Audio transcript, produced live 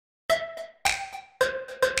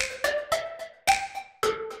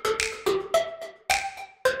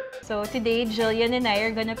So today, Jillian and I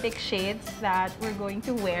are gonna pick shades that we're going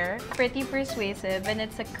to wear. Pretty persuasive, and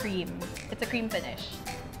it's a cream. It's a cream finish.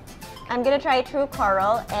 I'm gonna try True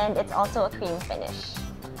Coral, and it's also a cream finish.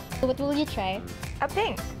 What will you try? A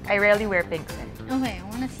pink. I rarely wear pinks. Okay, I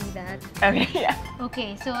wanna see that. Okay, yeah.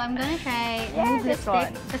 Okay, so I'm gonna try Yeah, nude this lipstick.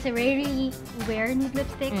 one. Because I rarely wear nude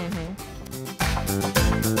lipstick.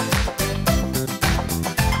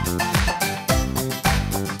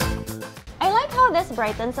 I like how this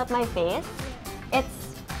brightens up my face.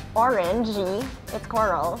 It's orangey, it's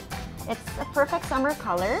coral. It's a perfect summer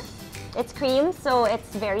color. It's cream, so it's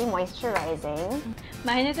very moisturizing.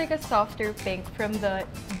 Mine is like a softer pink from the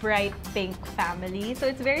bright pink family, so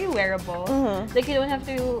it's very wearable. Like you don't have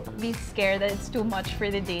to be scared that it's too much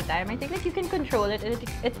for the daytime. I think like you can control it, and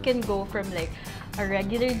it can go from like a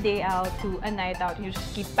regular day out to a night out. You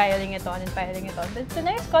just keep piling it on and piling it on. But it's a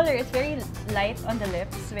nice color. It's very light on the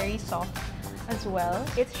lips, very soft as well.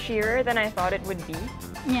 It's sheerer than I thought it would be.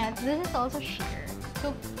 Yeah, this is also sheer.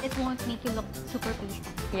 So it won't make you look super pasty.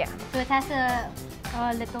 Yeah. So it has a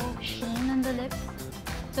little sheen on the lips.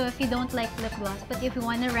 So if you don't like lip gloss, but if you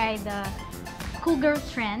want to ride the cool girl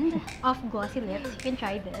trend of glossy lips, you can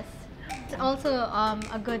try this. It's also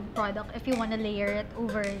a good product if you want to layer it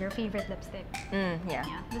over your favorite lipstick. Yeah.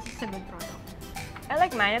 Yeah, this is a good product. I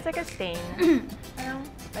like mine. It's like a stain.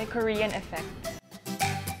 Like Korean effect.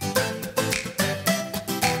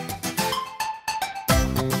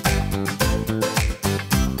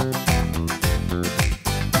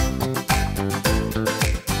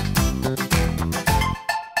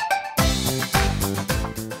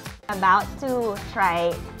 About to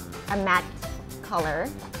try a matte color.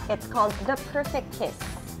 It's called The Perfect Kiss.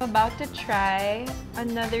 About to try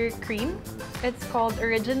another cream. It's called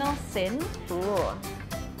Original Sin. Ooh.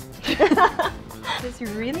 This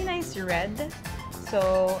really nice red.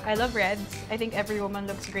 So I love reds. I think every woman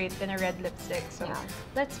looks great in a red lipstick. So Yeah.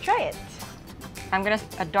 let's try it. I'm gonna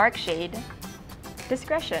a dark shade.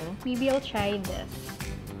 Discretion. Maybe I'll try this.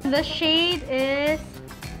 The shade is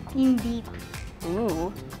in deep.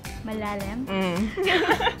 Ooh. Malalim.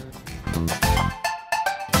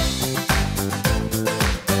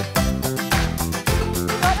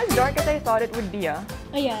 Not as dark as I thought it would be, ah.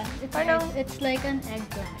 Oh yeah, I know. it's like an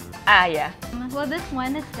eggplant. Ah, yeah. Well, this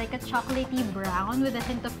one is like a chocolatey brown with a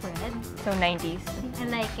hint of red. So 90s. I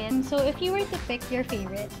like it. So if you were to pick your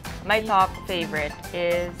favorite, My top favorite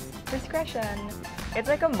is Discretion. It's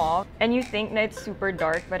like a mauve, and you think that it's super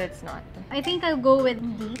dark, but it's not. I think I'll go with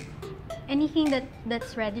deep. Anything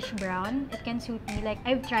that's reddish brown, it can suit me. Like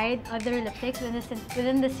I've tried other lipsticks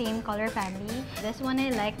within the same color family. This one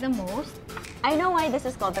I like the most. I know why this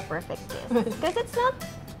is called The Perfect Kiss. Because it's not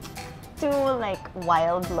too like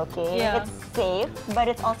wild looking. Yeah. It's safe, but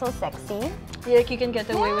it's also sexy. Yeah, like you can get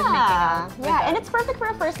away with making out. with Yeah, that. and it's perfect for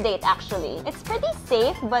a first date actually. It's pretty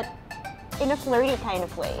safe, but in a flirty kind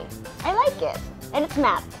of way. I like it. And it's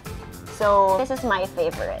matte. So this is my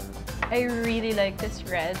favorite. I really like this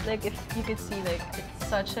red. Like if you could see, like it's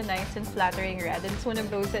such a nice and flattering red, and it's one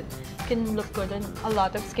of those that can look good on a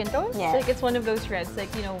lot of skin tones. Yes. Like it's one of those reds.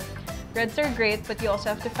 Like you know, reds are great, but you also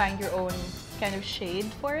have to find your own kind of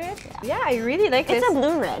shade for it. Yeah, I really like this. It's a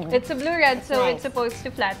blue red. It's a blue red, so nice. it's supposed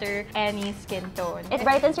to flatter any skin tone. It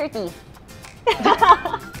brightens your teeth.